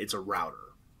being said, it's a router.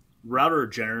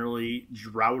 Routers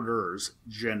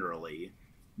generally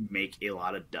make a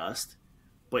lot of dust,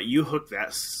 but you hook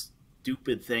that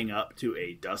stupid thing up to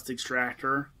a dust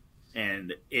extractor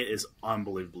and it is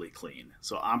unbelievably clean.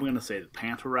 So I'm going to say the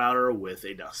Panto Router with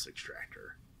a dust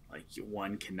extractor. Like,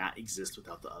 one cannot exist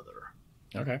without the other.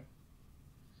 Okay.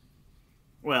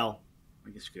 Well, I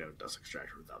guess you could have a dust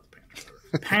extractor without the Panto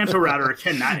Router. Panto Router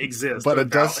cannot exist. But a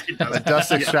dust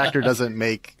extractor doesn't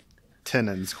make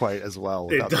tenons quite as well.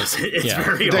 It doesn't. It's very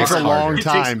hard. It takes a long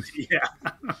time.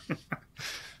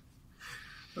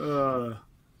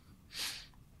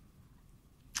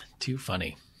 Too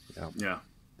funny. Yeah.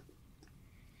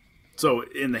 So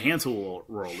in the hand tool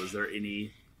world, is there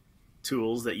any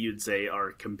tools that you'd say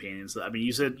are companions? I mean,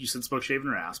 you said spoke, shave,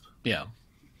 and rasp. Yeah.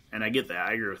 And I get that.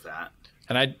 I agree with that.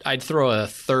 And I'd throw a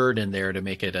third in there to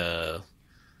make it a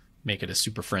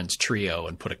Super Friends trio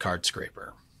and put a card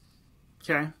scraper.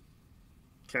 Okay.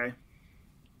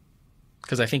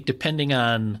 Because I think depending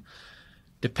on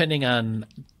the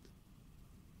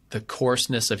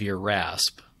coarseness of your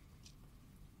rasp,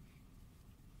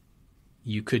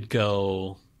 you could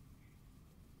go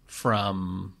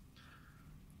from,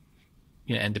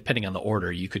 and depending on the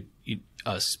order,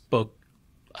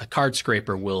 a card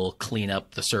scraper will clean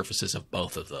up the surfaces of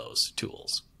both of those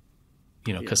tools.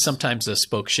 Because sometimes a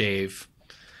spoke shave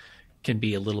can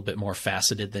be a little bit more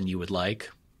faceted than you would like.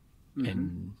 Mm-hmm.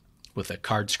 And with a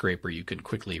card scraper, you can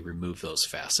quickly remove those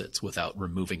facets without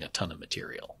removing a ton of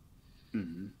material.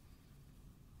 Mm-hmm.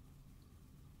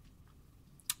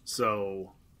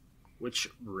 So, which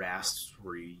rasps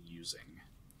were you using?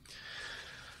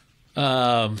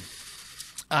 I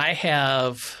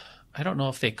don't know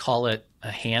if they call it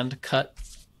a hand cut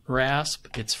rasp.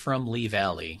 It's from Lee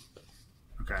Valley.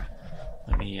 Okay.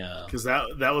 Let me, because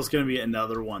that was going to be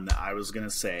another one that I was going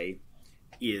to say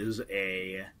is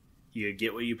you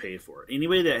get what you pay for.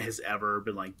 Anybody that has ever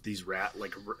been like these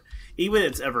anybody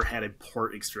that's ever had a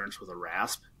port experience with a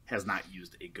rasp has not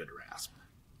used a good rasp.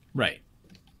 Right.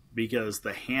 Because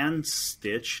the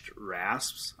hand-stitched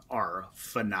rasps are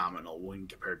phenomenal when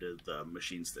compared to the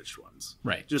machine-stitched ones.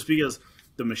 Right. Just because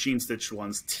the machine-stitched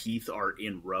ones' teeth are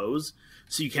in rows,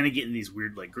 so you kind of get in these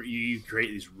weird, you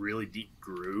create these really deep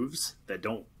grooves that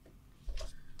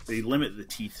they limit the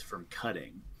teeth from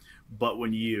cutting. But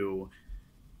when you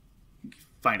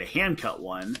find a hand-cut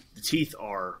one, the teeth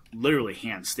are literally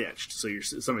hand-stitched. So you're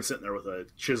somebody sitting there with a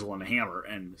chisel and a hammer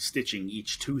and stitching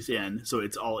each tooth in, so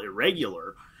it's all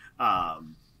irregular.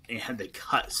 And they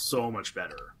cut so much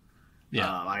better. Yeah.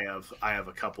 I have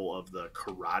a couple of the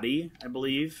karate, I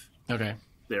believe. Okay.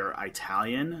 They're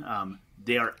Italian.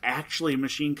 They are actually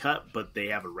machine cut, but they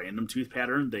have a random tooth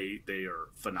pattern. They are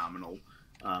phenomenal.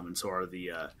 And so are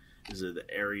the is it the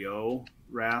Oreo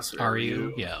rasp?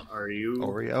 Oreo, yeah.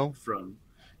 Oreo from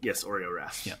Oreo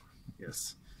rasp. Yeah.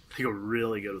 Yes. They go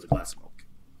really good with a glass of milk.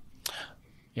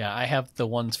 Yeah, I have the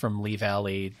ones from Lee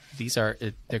Valley. They're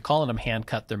calling them hand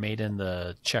cut. They're made in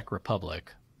the Czech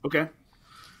Republic. Okay.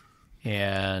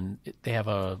 And they have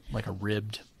a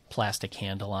ribbed plastic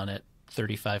handle on it.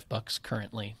 $35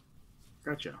 currently.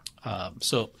 Gotcha.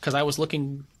 So, because I was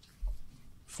looking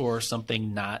for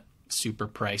something not super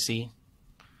pricey,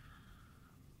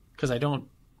 because I don't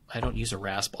use a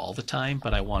rasp all the time,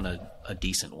 but I want a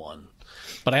decent one.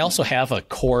 But I also have a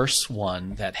coarse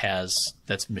one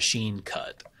that's machine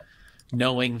cut,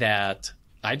 knowing that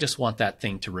I just want that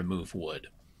thing to remove wood.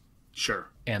 Sure.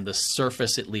 And the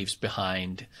surface it leaves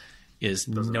behind is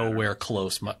nowhere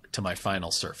close to my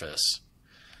final surface.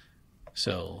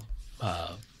 So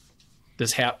I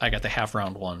got the half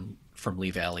round one from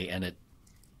Lee Valley, and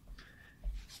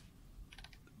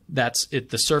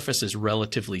the surface is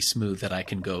relatively smooth that I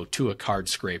can go to a card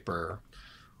scraper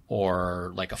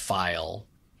or like a file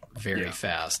very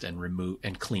fast and remove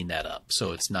and clean that up.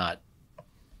 So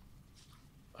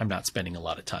I'm not spending a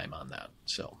lot of time on that.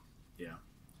 So yeah,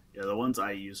 the ones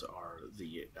I use are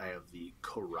I have the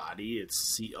Corradi.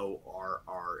 It's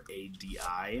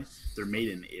Corradi. They're made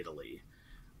in Italy.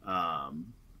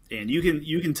 And you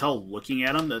can tell looking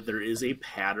at them that there is a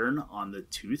pattern on the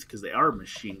tooth because they are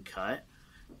machine cut,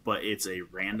 but it's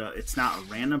not a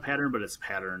random pattern, but it's a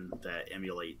pattern that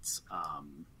emulates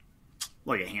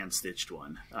like a hand stitched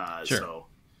one. Sure. So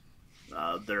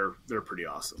they're pretty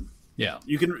awesome. Yeah.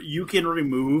 You can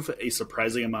remove a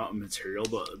surprising amount of material,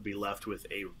 but be left with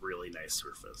a really nice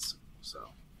surface.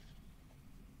 So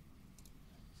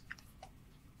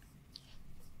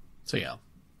yeah.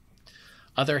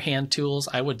 Other hand tools,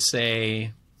 I would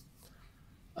say.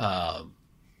 I'm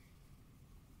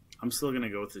still gonna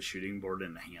go with the shooting board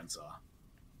and the handsaw.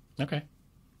 Okay.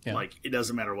 Yeah. Like it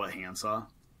doesn't matter what handsaw,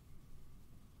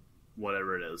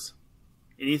 whatever it is,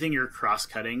 anything you're cross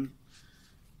cutting,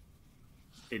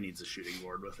 it needs a shooting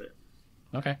board with it.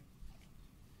 Okay.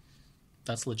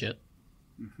 That's legit.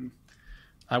 Mm-hmm.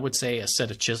 I would say a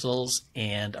set of chisels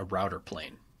and a router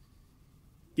plane.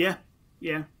 Yeah,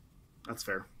 that's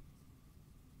fair.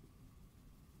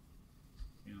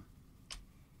 Yeah,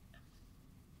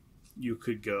 you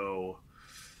could go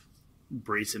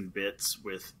brace and bits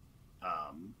with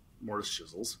mortise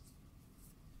chisels.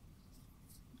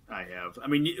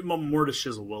 Mortise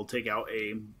chisel will take out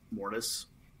a mortise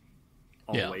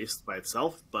always by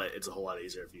itself, but it's a whole lot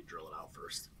easier if you drill it out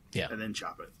first. Yeah. And then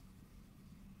chop it.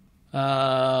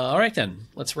 All right, then.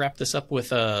 Let's wrap this up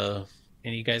with any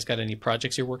of you guys got any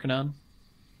projects you're working on?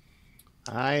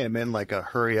 I am in like a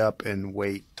hurry up and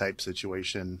wait type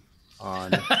situation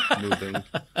on moving.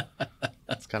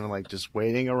 It's kind of like just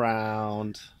waiting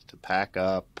around to pack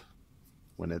up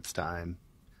when it's time.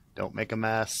 Don't make a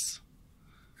mess.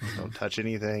 Don't touch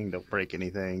anything. Don't break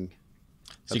anything.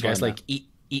 So you guys like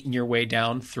eating your way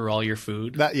down through all your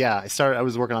food? I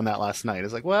was working on that last night.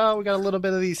 It's like, well, we got a little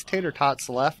bit of these tater tots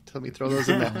left. Let me throw those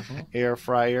in the air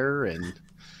fryer and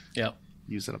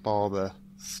using up all the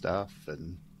stuff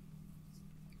and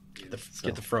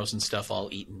get the frozen stuff all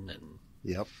eaten and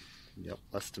Yep.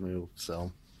 Less to move.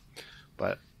 So,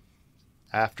 but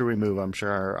after we move, I'm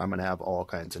sure I'm going to have all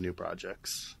kinds of new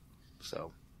projects.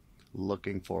 So,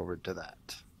 looking forward to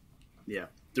that. Yeah.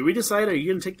 Did we decide, are you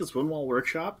going to take this one wall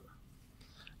workshop?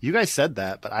 You guys said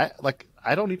that, but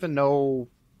I don't even know.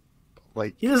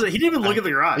 Like he didn't even look at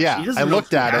the garage. Yeah, I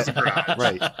looked at it.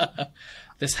 Right.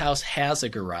 This house has a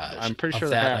garage. I'm pretty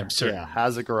sure I'm certain. Yeah,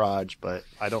 has a garage, but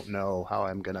I don't know how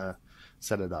I'm gonna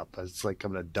set it up. It's like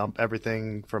I'm gonna dump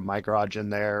everything from my garage in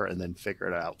there and then figure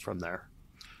it out from there.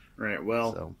 Right.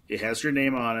 Well, it has your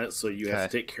name on it, so you have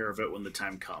to take care of it when the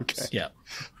time comes. Okay. Yeah.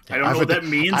 I don't know what that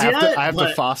means I yet. I have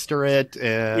to foster it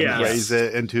and raise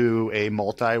it into a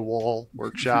multi-wall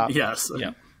workshop. Yes.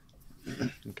 Yeah.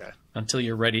 Okay. Until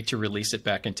you're ready to release it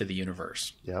back into the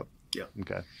universe. Yep.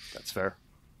 Okay. That's fair.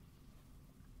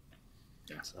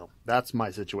 Yeah. So that's my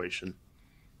situation.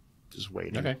 Just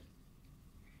waiting. Okay.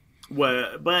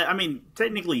 Well, but I mean,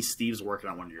 technically, Steve's working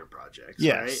on one of your projects,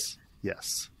 right?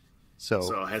 Yes.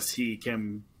 So has he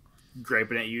come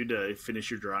griping at you to finish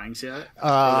your drawings yet?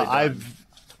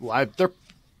 They're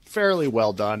fairly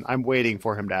well done. I'm waiting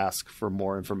for him to ask for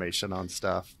more information on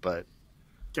stuff, but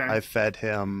I've fed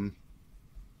him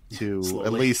to Slowly.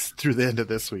 at least through the end of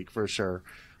this week for sure.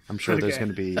 I'm sure there's going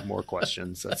to be more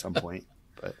questions at some point,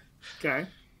 but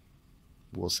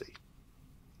we'll see.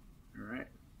 All right.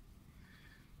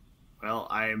 Well,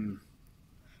 I'm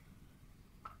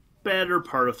better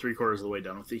part of 3/4 of the way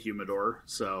done with the humidor,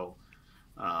 so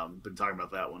been talking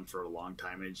about that one for a long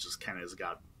time, and it just kind of has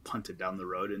got punted down the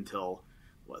road until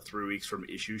 3 weeks from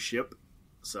issue ship.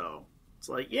 So it's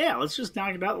like, let's just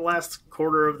knock it out the last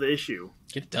quarter of the issue.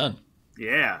 Get it done.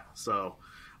 Yeah. So,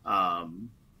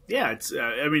 it's,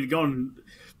 going,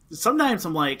 sometimes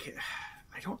I'm like,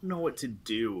 I don't know what to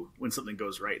do when something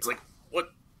goes right. It's like,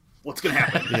 what's going to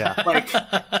happen? Yeah. Like,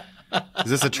 is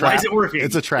this a trap? Why is it working?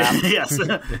 It's a trap. Yes.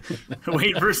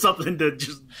 Wait for something to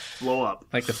just blow up.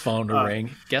 Like the phone to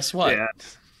ring. Guess what?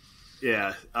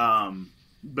 Yeah.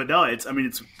 But no, it's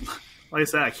like I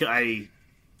said,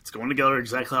 it's going together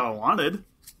exactly how I wanted.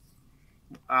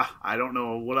 I don't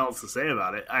know what else to say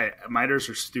about it. Miters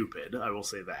are stupid. I will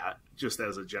say that, just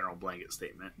as a general blanket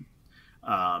statement.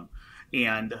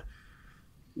 And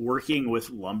working with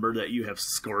lumber that you have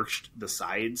scorched the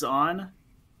sides on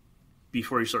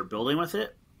before you start building with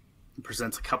it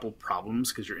presents a couple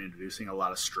problems because you're introducing a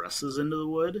lot of stresses into the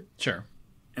wood. Sure.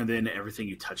 And then everything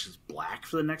you touch is black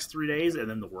for the next 3 days, and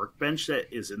then the workbench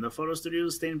that is in the photo studio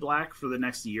is stained black for the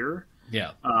next year.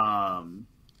 Yeah.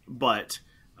 But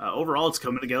overall, it's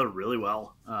coming together really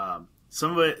well.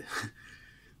 Some of it,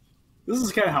 this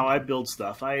is kind of how I build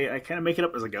stuff. I kind of make it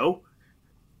up as I go,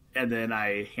 and then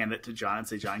I hand it to John and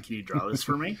say, John, can you draw this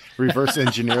for me? Reverse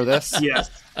engineer this? Yes.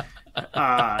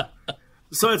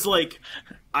 So it's like,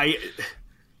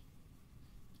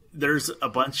 there's a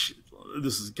bunch.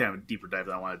 This is kind of a deeper dive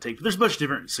that I want to take. But there's a bunch of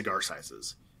different cigar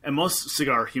sizes, and most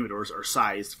cigar humidors are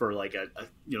sized for like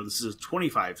this is a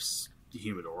 25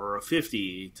 humidor, or a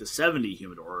 50 to 70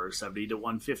 humidor, or a 70 to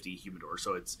 150 humidor.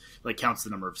 So it's like counts the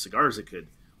number of cigars it could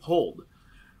hold.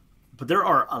 But there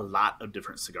are a lot of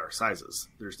different cigar sizes.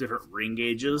 There's different ring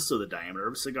gauges, so the diameter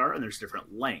of a cigar, and there's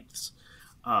different lengths.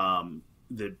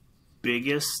 The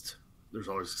biggest, there's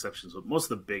always exceptions, but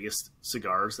most of the biggest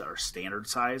cigars that are standard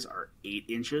size are 8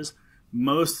 inches.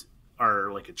 Most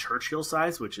are like a Churchill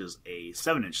size, which is a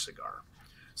 7-inch cigar.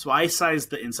 So I sized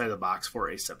the inside of the box for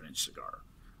a 7-inch cigar.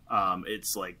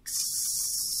 It's like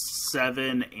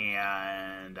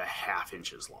 7.5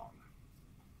 inches long,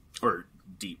 or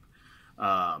deep.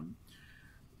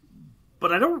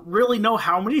 But I don't really know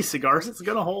how many cigars it's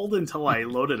going to hold until I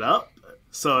load it up.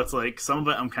 So it's like some of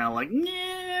it I'm kind of like,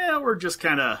 yeah, we're just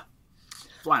kind of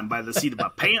flying by the seat of my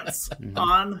pants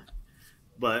on.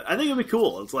 But I think it'll be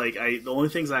cool. It's like the only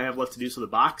things I have left to do. So the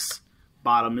box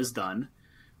bottom is done.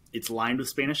 It's lined with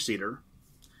Spanish cedar.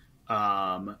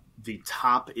 The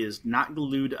top is not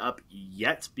glued up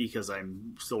yet because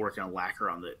I'm still working on lacquer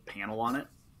on the panel on it.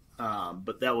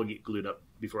 But that will get glued up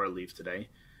before I leave today.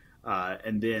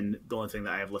 And then the only thing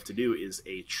that I have left to do is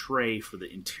a tray for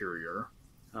the interior.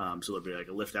 So there'll be like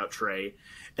a lift out tray.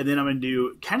 And then I'm going to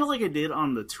do kind of like I did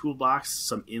on the toolbox,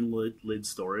 some inlet lid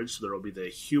storage. So there will be the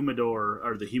humidor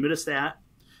or the humidistat,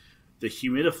 the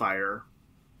humidifier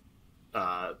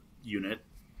unit.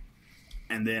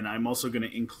 And then I'm also going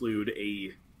to include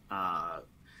I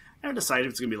haven't decided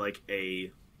if it's going to be like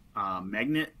a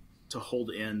magnet to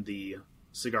hold in the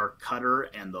cigar cutter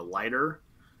and the lighter.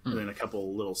 And then a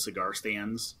couple little cigar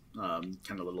stands, kind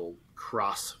of little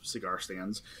cross cigar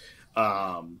stands.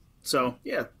 So,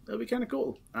 yeah, that'll be kind of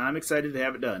cool. I'm excited to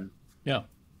have it done. Yeah.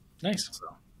 Nice.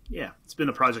 So, yeah, it's been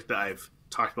a project that I've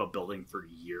talked about building for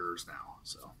years now.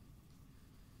 So,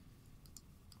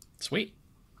 sweet.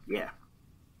 Yeah.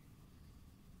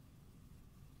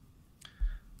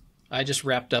 I just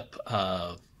wrapped up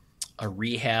a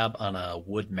rehab on a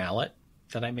wood mallet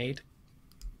that I made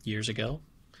years ago.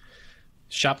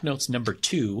 ShopNotes number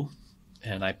 2,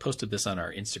 and I posted this on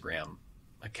our Instagram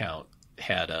account,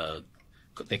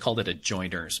 they called it a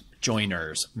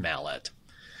joiner's mallet.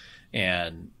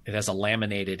 And it has a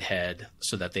laminated head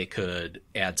so that they could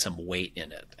add some weight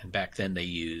in it. And back then they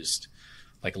used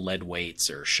like lead weights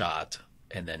or shot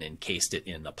and then encased it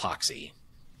in epoxy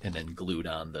and then glued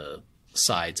on the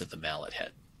sides of the mallet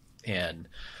head. And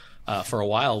for a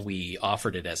while we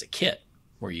offered it as a kit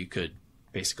where you could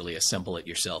basically assemble it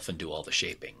yourself and do all the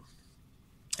shaping.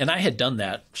 And I had done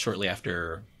that shortly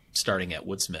after starting at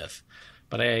Woodsmith,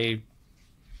 but I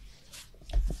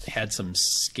had some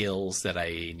skills that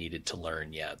I needed to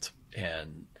learn yet.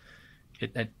 And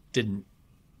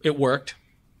it worked.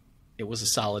 It was a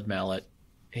solid mallet.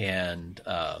 And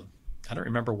I don't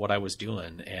remember what I was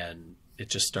doing. And it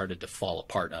just started to fall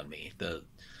apart on me. The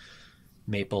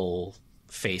maple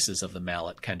faces of the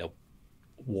mallet kind of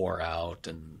wore out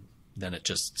and then it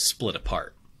just split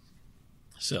apart.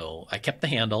 So I kept the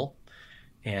handle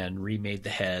and remade the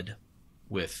head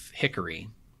with hickory,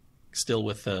 still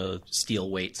with the steel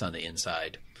weights on the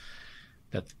inside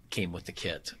that came with the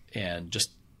kit, and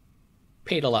just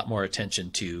paid a lot more attention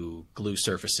to glue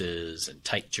surfaces and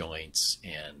tight joints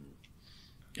and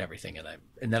everything.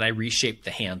 And then I reshaped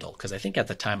the handle because I think at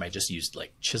the time I just used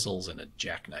like chisels and a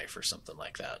jackknife or something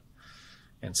like that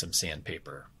and some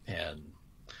sandpaper. And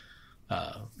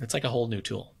it's like a whole new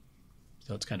tool.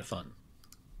 So it's kind of fun.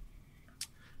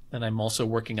 Then I'm also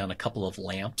working on a couple of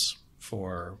lamps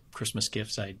for Christmas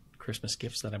gifts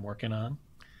that I'm working on.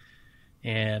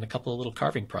 And a couple of little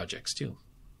carving projects too.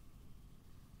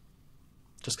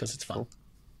 Just because it's fun. Cool.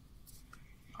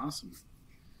 Awesome.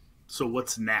 So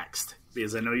what's next?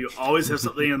 Because I know you always have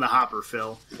something in the hopper,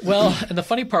 Phil. Well, and the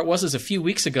funny part was a few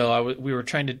weeks ago, we were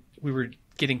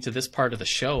getting to this part of the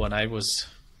show, and I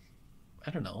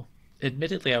don't know.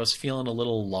 Admittedly, I was feeling a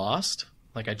little lost.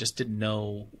 Like I just didn't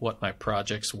know what my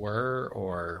projects were,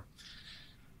 or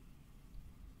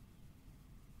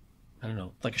I don't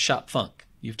know, like a shop funk.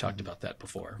 You've talked about that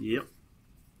before. Yep.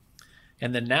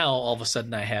 And then now all of a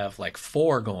sudden I have like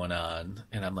 4 going on,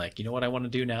 and I'm like, you know what I want to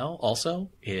do now also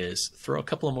is throw a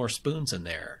couple of more spoons in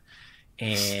there.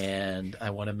 And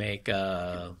I want to make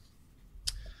a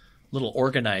little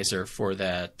organizer for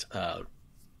that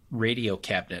radio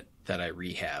cabinet that I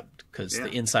rehabbed, because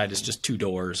the inside is just 2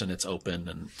 doors and it's open,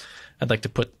 and I'd like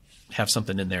to have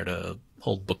something in there to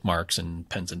hold bookmarks and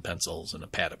pens and pencils and a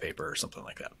pad of paper or something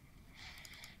like that.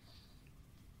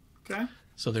 Okay.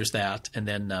 So there's that. And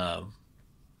then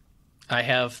I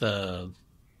have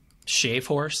shave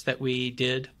horse that we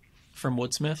did from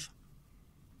Woodsmith.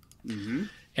 Mm-hmm.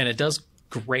 And it does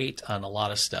great on a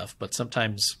lot of stuff, but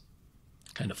sometimes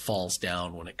kind of falls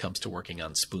down when it comes to working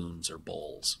on spoons or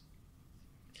bowls.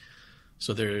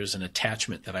 So there's an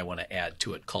attachment that I want to add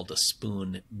to it called a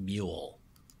spoon mule.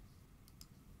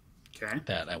 Okay.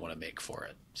 That I want to make for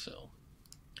it. So,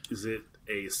 is it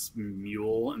a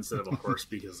mule instead of a horse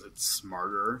because it's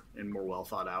smarter and more well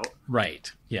thought out?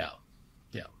 Right. Yeah.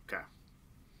 Okay.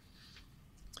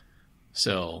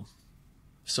 So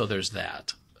there's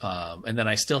that. And then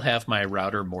I still have my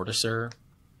router mortiser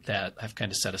that I've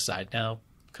kind of set aside now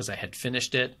because I had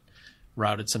finished it,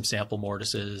 routed some sample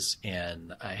mortises,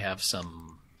 and I have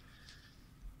some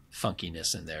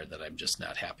funkiness in there that I'm just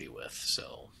not happy with.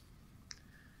 So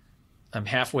I'm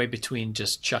halfway between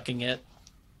just chucking it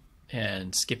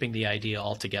and skipping the idea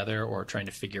altogether or trying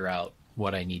to figure out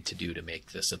what I need to do to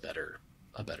make this a better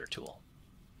tool.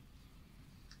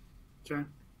 Okay.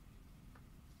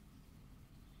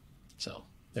 So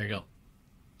there you go.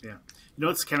 Yeah. You know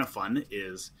what's kind of fun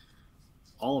is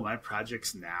all of my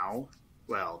projects now,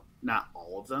 well, not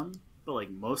all of them, but like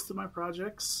most of my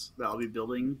projects that I'll be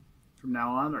building from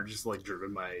now on are just like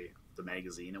driven by the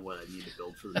magazine and what I need to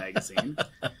build for the magazine.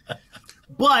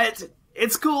 But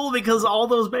it's cool because all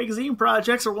those magazine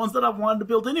projects are ones that I've wanted to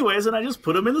build anyways, and I just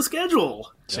put them in the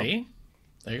schedule. See?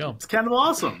 There you go. It's kind of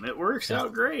awesome. It works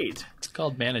out great. It's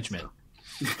called management.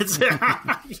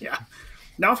 Yeah.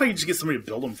 Now if I could just get somebody to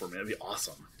build them for me, that'd be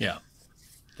awesome. Yeah.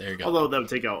 There you go. Although that would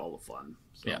take out all the fun.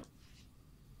 So. Yeah.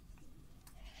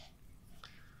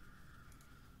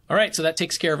 All right, so that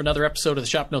takes care of another episode of the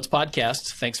Shop Notes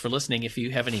Podcast. Thanks for listening. If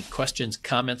you have any questions,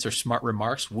 comments, or smart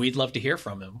remarks, we'd love to hear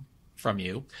from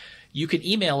you. You can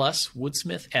email us,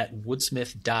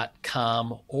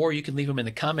 woodsmith@woodsmith.com, or you can leave them in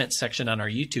the comments section on our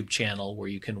YouTube channel where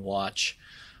you can watch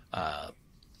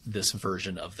this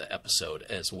version of the episode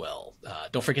as well.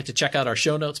 Don't forget to check out our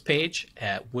show notes page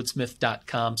at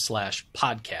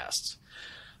woodsmith.com/podcasts.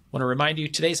 I want to remind you,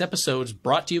 today's episode is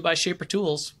brought to you by Shaper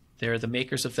Tools. They're the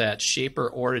makers of that Shaper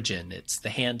Origin. It's the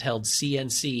handheld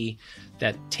CNC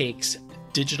that takes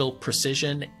digital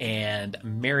precision and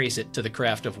marries it to the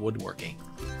craft of woodworking.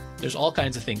 There's all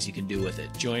kinds of things you can do with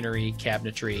it. Joinery,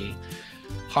 cabinetry,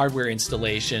 hardware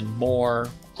installation, more,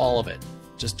 all of it.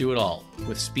 Just do it all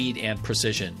with speed and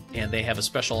precision. And they have a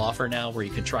special offer now where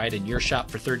you can try it in your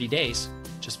shop for 30 days.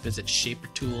 Just visit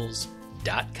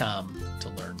shapertools.com to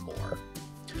learn more.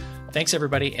 Thanks,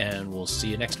 everybody, and we'll see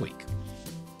you next week.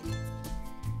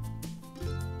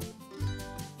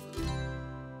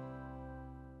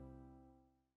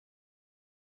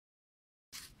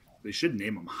 They should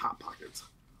name them Hot Pockets.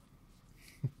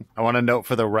 I want to note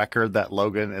for the record that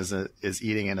Logan is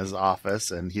eating in his office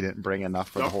and he didn't bring enough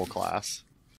for the whole class.